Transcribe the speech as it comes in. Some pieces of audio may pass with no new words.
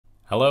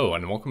Hello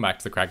and welcome back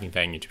to the Cracking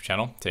Fang YouTube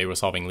channel. Today we're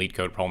solving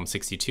Leetcode problem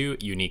 62,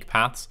 unique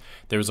paths.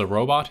 There's a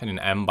robot in an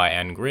M by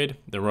N grid.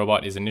 The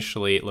robot is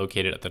initially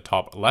located at the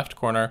top left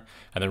corner,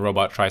 and the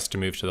robot tries to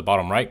move to the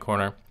bottom right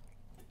corner.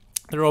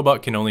 The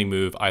robot can only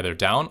move either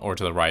down or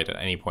to the right at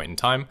any point in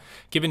time.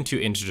 Given two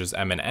integers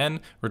m and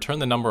n, return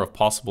the number of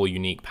possible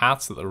unique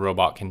paths that the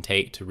robot can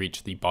take to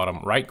reach the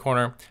bottom right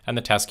corner, and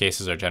the test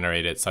cases are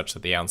generated such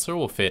that the answer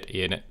will fit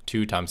in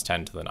 2 times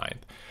 10 to the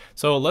 9th.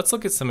 So let's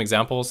look at some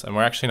examples, and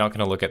we're actually not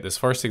going to look at this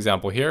first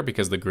example here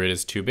because the grid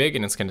is too big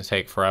and it's going to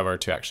take forever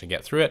to actually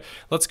get through it.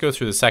 Let's go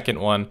through the second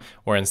one,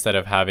 where instead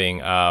of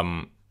having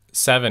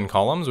 7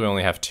 columns, we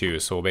only have 2.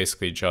 So we'll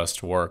basically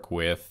just work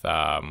with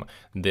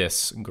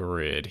this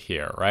grid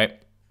here,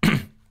 right?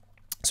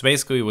 So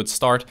basically we would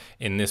start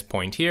in this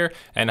point here,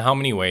 and how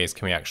many ways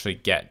can we actually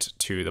get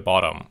to the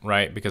bottom,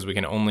 right? Because we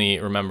can only,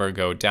 remember,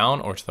 go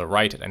down or to the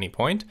right at any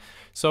point.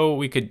 So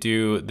we could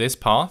do this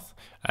path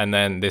and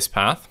then this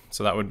path.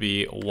 So that would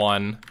be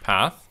one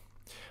path.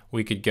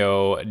 We could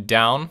go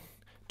down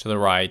to the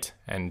right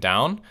and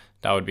down.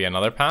 That would be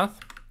another path.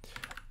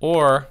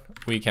 Or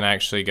we can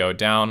actually go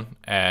down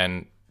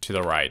and to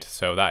the right.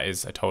 So that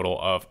is a total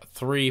of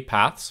 3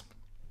 paths.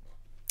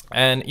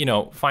 And, you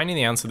know, finding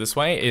the answer this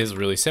way is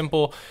really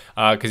simple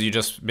because you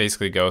just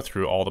basically go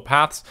through all the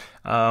paths.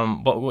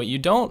 But what you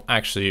don't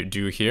actually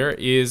do here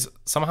is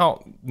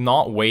somehow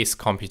not waste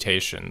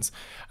computations.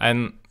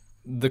 And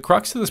the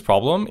crux of this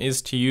problem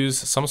is to use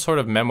some sort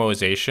of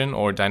memoization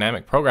or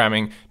dynamic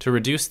programming to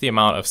reduce the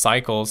amount of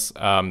cycles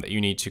that you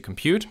need to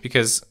compute,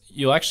 because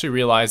you'll actually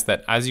realize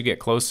that as you get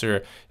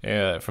closer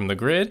from the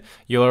grid,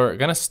 you're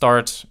going to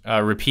start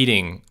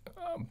repeating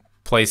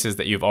places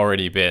that you've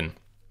already been.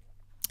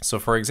 So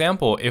for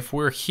example, if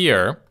we're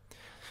here,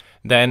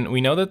 then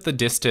we know that the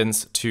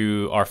distance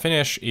to our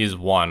finish is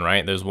 1,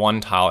 right? There's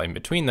 1 tile in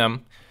between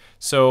them.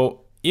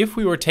 So if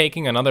we were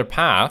taking another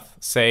path,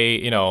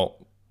 say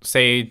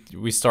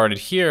we started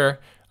here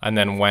and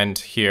then went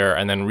here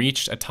and then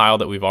reached a tile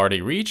that we've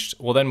already reached,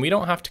 well, then we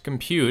don't have to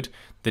compute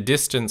the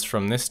distance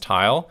from this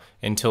tile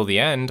until the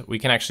end. We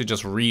can actually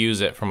just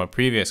reuse it from a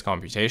previous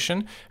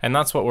computation, and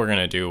that's what we're going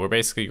to do. We're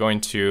basically going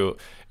to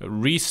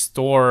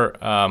restore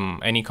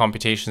any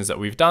computations that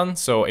we've done.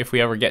 So if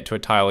we ever get to a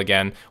tile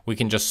again, we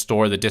can just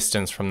store the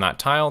distance from that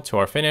tile to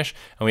our finish,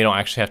 and we don't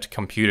actually have to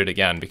compute it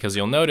again, because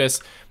you'll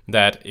notice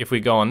that if we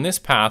go on this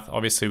path,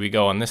 obviously we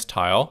go on this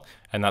tile,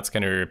 and that's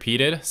going to be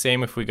repeated.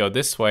 Same if we go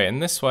this way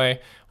and this way,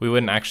 we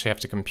wouldn't actually have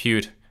to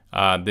compute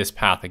this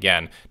path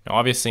again. Now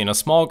obviously in a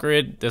small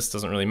grid this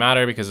doesn't really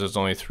matter because there's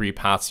only 3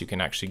 paths you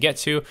can actually get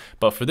to,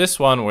 but for this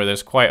one where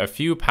there's quite a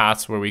few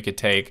paths where we could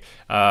take,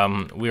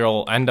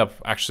 we'll end up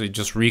actually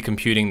just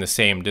recomputing the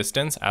same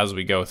distance as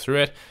we go through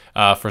it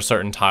for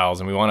certain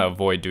tiles, and we want to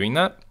avoid doing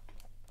that.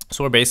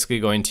 So we're basically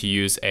going to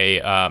use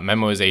a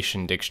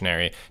memoization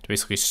dictionary to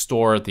basically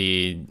store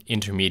the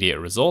intermediate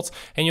results,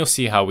 and you'll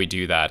see how we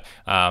do that.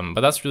 But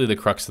that's really the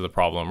crux of the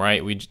problem,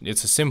 right?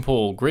 It's a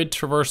simple grid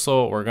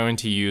traversal. We're going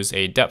to use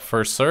a depth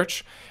first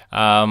search,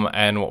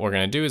 and what we're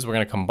going to do is we're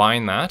going to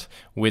combine that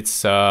with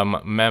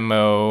some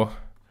memoization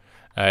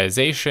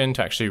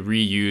to actually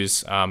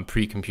reuse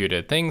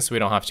pre-computed things so we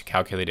don't have to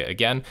calculate it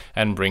again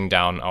and bring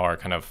down our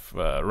kind of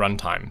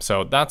runtime.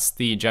 So that's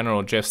the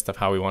general gist of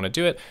how we want to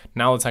do it.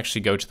 Now let's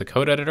actually go to the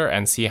code editor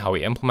and see how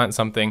we implement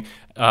something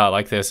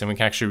like this, and we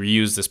can actually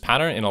reuse this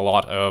pattern in a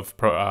lot of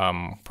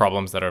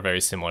problems that are very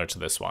similar to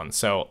this one.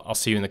 So I'll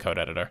see you in the code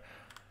editor.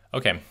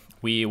 Okay.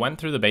 We went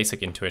through the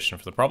basic intuition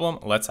for the problem.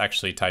 Let's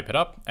actually type it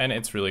up, and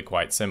it's really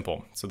quite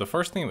simple. So the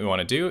first thing that we want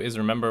to do is,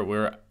 remember,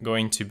 we're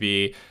going to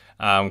be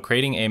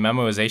creating a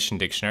memoization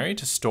dictionary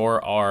to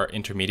store our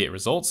intermediate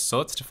results. So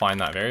let's define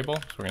that variable.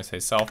 So we're going to say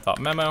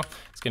self.memo.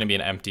 It's going to be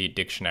an empty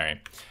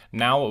dictionary.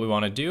 Now what we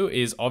want to do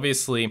is,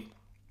 obviously,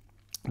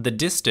 the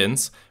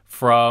distance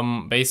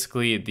from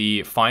basically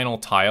the final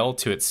tile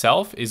to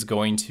itself is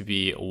going to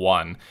be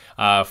 1.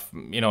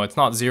 It's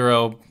not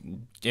 0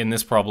 in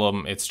this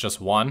problem, it's just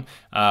 1.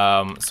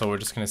 So we're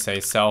just going to say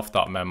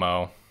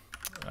self.memo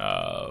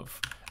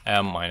of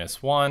m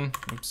minus 1,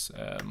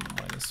 m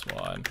minus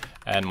 1,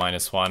 and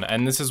minus 1.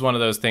 And this is one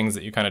of those things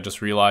that you kind of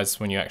just realize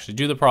when you actually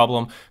do the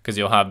problem, because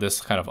you'll have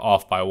this kind of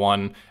off by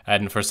 1,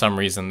 and for some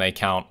reason they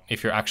count,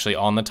 if you're actually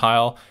on the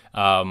tile,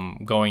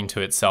 going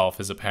to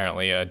itself is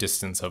apparently a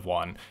distance of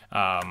 1.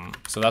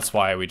 So that's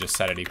why we just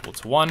set it equal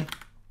to 1.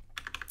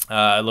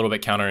 A little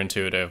bit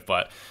counterintuitive,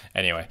 but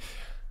anyway.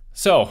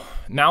 So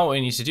now what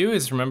we need to do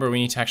is, remember, we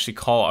need to actually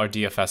call our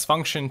DFS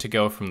function to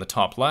go from the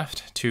top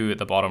left to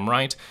the bottom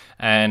right,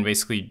 and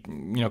basically,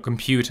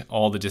 compute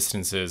all the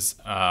distances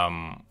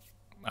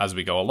as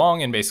we go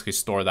along and basically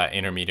store that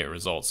intermediate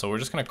result. So we're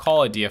just going to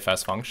call a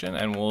DFS function,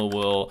 and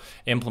we'll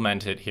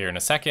implement it here in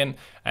a second.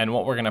 And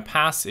what we're going to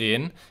pass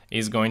in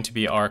is going to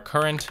be our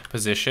current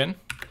position,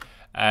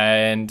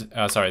 and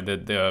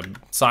the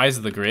size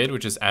of the grid,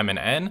 which is m and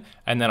n,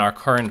 and then our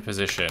current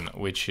position,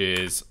 which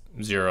is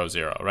 0,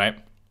 0, right?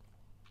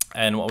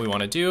 And what we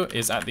want to do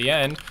is, at the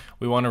end,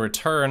 we want to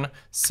return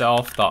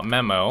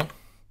self.memo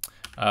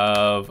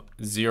of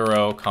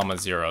 0,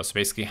 0. So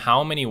basically,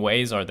 how many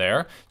ways are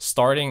there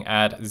starting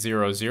at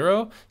 0,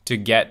 0 to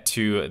get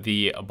to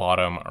the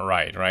bottom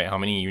right, right? How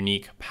many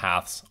unique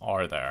paths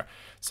are there?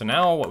 So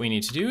now what we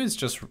need to do is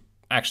just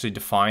actually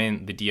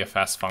define the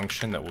DFS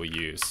function that we'll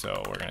use.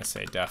 So we're going to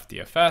say def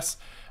DFS,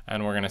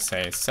 and we're going to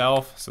say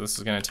self. So this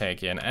is going to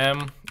take in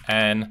m,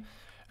 n,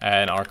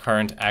 and our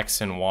current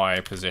x and y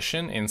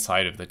position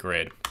inside of the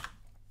grid.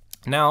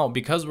 Now,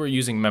 because we're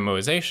using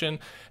memoization,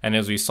 and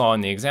as we saw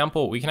in the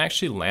example, we can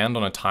actually land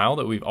on a tile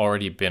that we've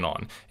already been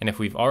on. And if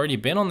we've already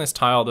been on this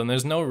tile, then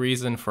there's no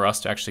reason for us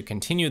to actually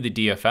continue the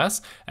DFS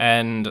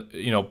and,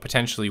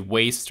 potentially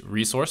waste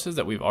resources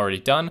that we've already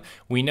done.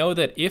 We know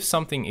that if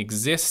something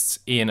exists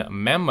in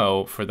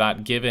memo for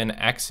that given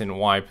x and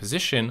y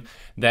position,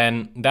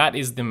 then that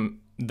is the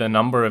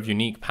number of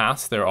unique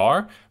paths there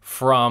are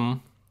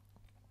from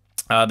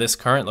this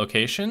current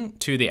location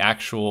to the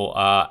actual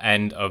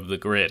end of the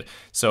grid.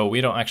 So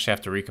we don't actually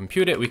have to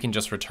recompute it. We can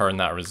just return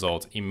that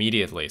result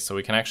immediately. So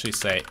we can actually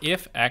say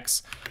if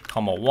x,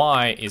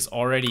 y is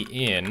already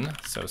in,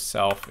 so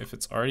self, if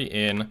it's already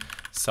in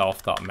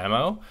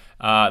self.memo,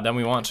 then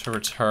we want to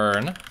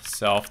return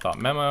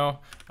self.memo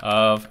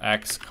of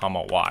x,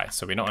 y.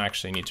 So we don't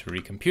actually need to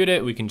recompute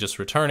it. We can just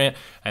return it.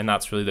 And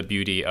that's really the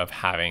beauty of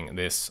having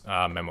this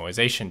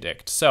memoization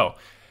dict. So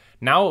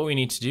now what we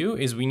need to do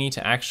is we need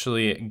to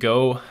actually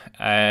go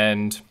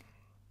and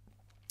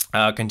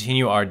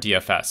continue our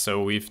DFS.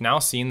 So we've now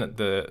seen that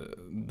the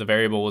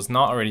variable was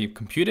not already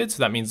computed, so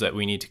that means that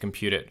we need to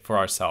compute it for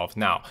ourselves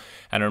now.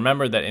 And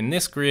remember that in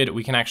this grid,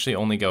 we can actually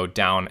only go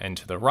down and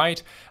to the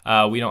right.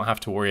 We don't have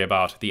to worry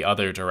about the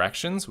other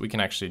directions. We can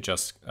actually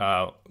just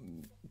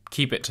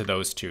keep it to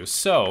those two.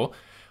 So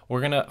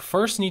we're gonna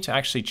first need to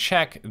actually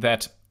check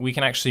that we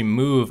can actually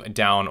move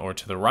down or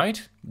to the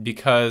right,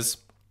 because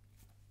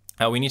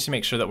we need to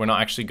make sure that we're not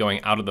actually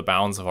going out of the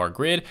bounds of our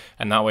grid,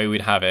 and that way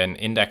we'd have an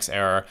index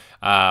error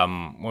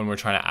when we're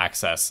trying to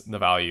access the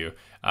value.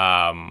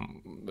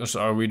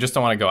 So we just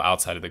don't want to go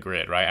outside of the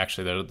grid, right?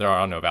 Actually, there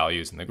are no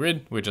values in the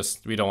grid. We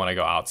don't want to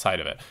go outside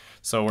of it.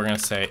 So we're going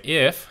to say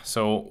if,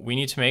 so we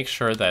need to make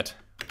sure that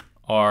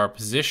our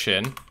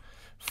position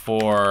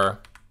for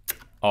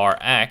our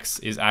x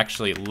is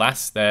actually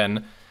less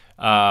than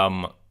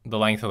the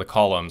length of the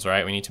columns,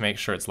 right? We need to make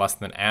sure it's less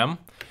than m.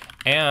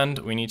 And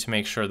we need to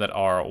make sure that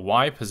our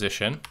y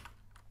position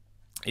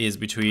is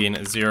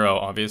between 0,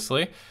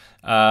 obviously,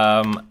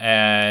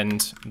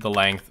 and the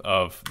length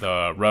of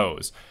the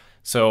rows.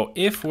 So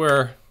if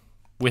we're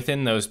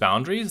within those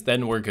boundaries,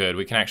 then we're good.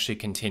 We can actually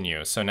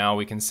continue. So now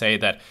we can say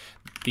that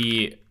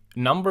the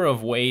number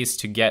of ways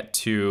to get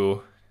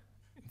to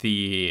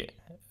the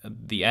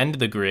end of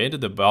the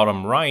grid, the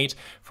bottom right,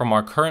 from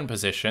our current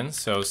position,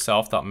 so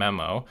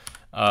self.memo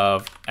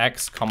of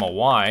x,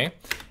 y,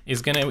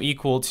 is going to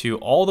equal to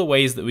all the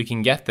ways that we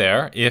can get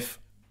there if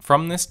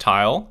from this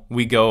tile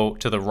we go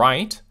to the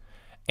right,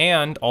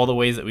 and all the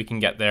ways that we can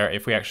get there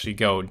if we actually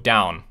go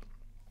down.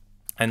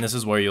 And this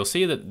is where you'll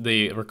see that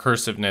the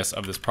recursiveness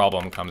of this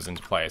problem comes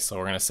into play. So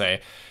we're going to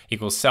say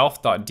equals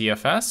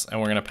self.dfs, and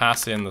we're going to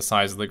pass in the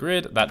size of the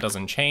grid. That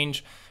doesn't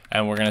change.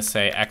 And we're going to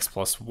say x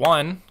plus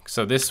 1.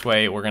 So this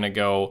way we're going to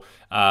go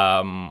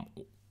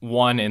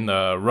 1 in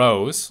the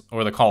rows,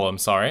 or the column,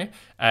 sorry,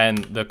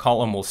 and the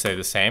column will stay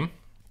the same.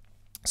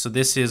 So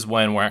this is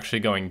when we're actually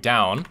going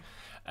down.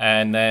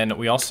 And then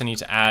we also need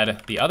to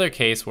add the other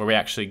case where we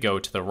actually go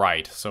to the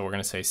right. So we're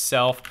going to say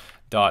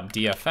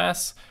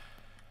self.dfs.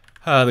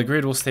 The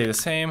grid will stay the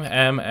same,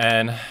 m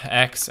and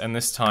x, and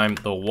this time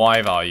the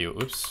y value,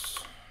 oops,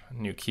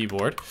 new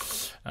keyboard,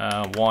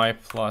 y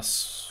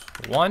plus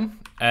 1.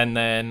 And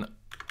then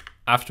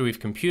after we've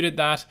computed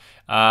that,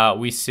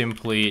 we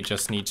simply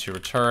just need to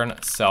return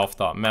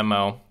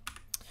self.memo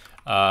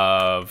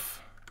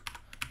of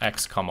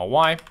x,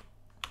 y.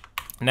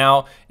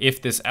 Now,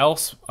 if this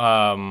else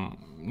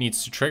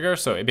needs to trigger,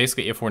 so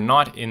basically if we're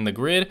not in the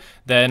grid,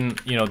 then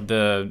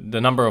the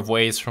number of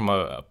ways from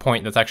a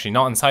point that's actually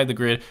not inside the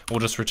grid will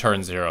just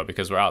return 0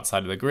 because we're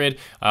outside of the grid.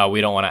 We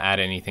don't want to add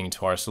anything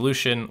to our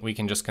solution. We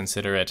can just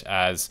consider it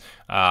as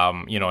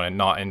a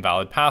not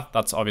invalid path.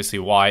 That's obviously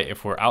why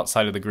if we're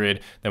outside of the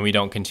grid, then we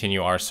don't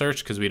continue our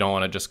search, because we don't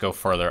want to just go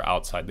further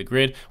outside the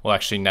grid. We'll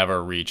actually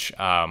never reach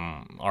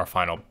our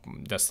final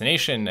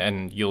destination,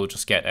 and you'll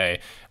just get a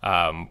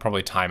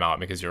probably timeout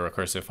because your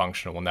recursive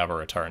function will never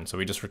return. So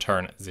we just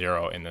return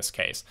 0 in this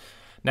case.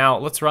 Now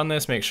let's run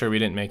this, make sure we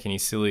didn't make any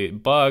silly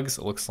bugs.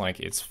 It looks like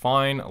it's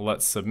fine.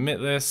 Let's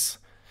submit this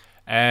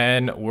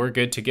and we're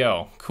good to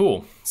go.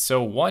 Cool.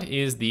 So what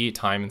is the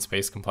time and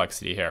space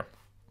complexity here?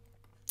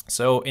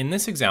 So in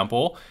this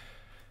example,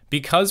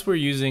 because we're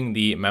using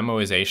the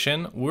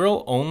memoization,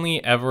 we'll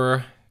only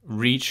ever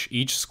reach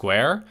each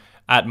square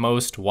at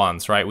most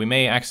once, right? We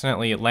may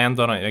accidentally land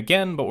on it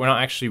again, but we're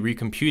not actually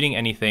recomputing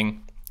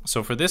anything.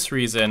 So for this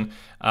reason,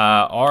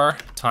 our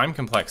time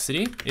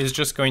complexity is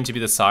just going to be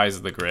the size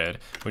of the grid,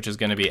 which is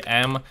going to be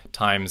m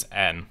times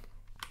n.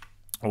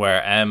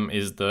 where m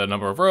is the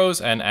number of rows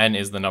and n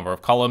is the number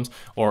of columns,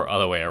 or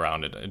other way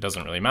around. It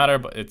doesn't really matter,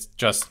 but it's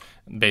just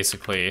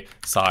basically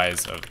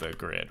size of the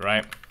grid,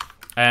 right?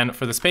 And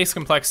for the space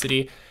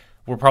complexity,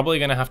 we're probably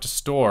going to have to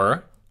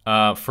store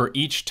for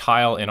each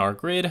tile in our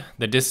grid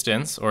the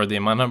distance, or the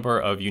number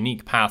of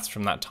unique paths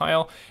from that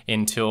tile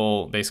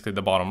until basically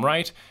the bottom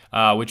right,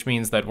 which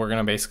means that we're going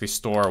to basically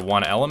store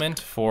one element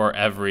for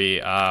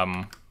every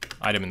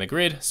item in the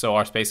grid. So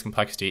our space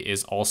complexity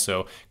is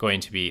also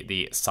going to be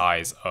the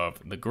size of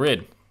the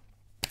grid.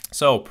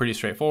 So pretty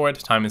straightforward.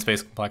 Time and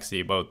space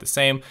complexity both the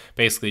same,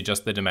 basically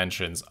just the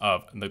dimensions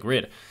of the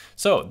grid.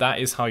 So that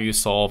is how you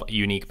solve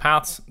unique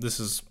paths. This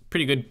is a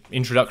pretty good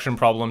introduction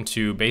problem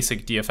to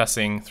basic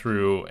DFSing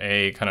through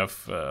a kind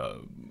of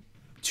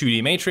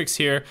 2D matrix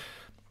here.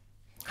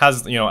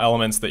 Has, you know,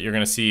 elements that you're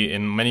going to see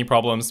in many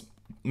problems.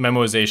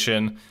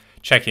 Memoization,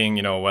 checking,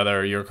 you know,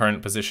 whether your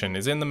current position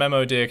is in the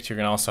memo dict. You're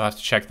going to also have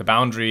to check the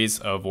boundaries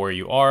of where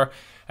you are.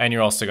 And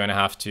you're also going to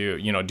have to,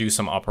 you know, do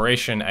some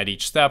operation at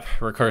each step,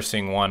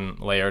 recursing one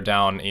layer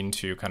down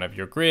into kind of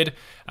your grid,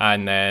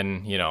 and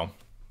then, you know,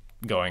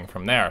 going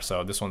from there.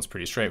 So this one's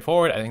pretty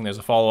straightforward. I think there's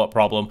a follow-up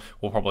problem.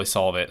 We'll probably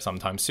solve it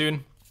sometime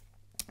soon.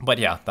 But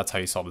yeah, that's how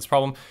you solve this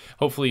problem.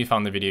 Hopefully you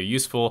found the video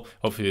useful.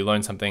 Hopefully you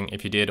learned something.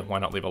 If you did, why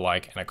not leave a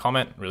like and a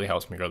comment? It really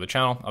helps me grow the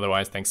channel.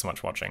 Otherwise, thanks so much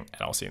for watching,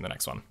 and I'll see you in the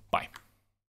next one. Bye.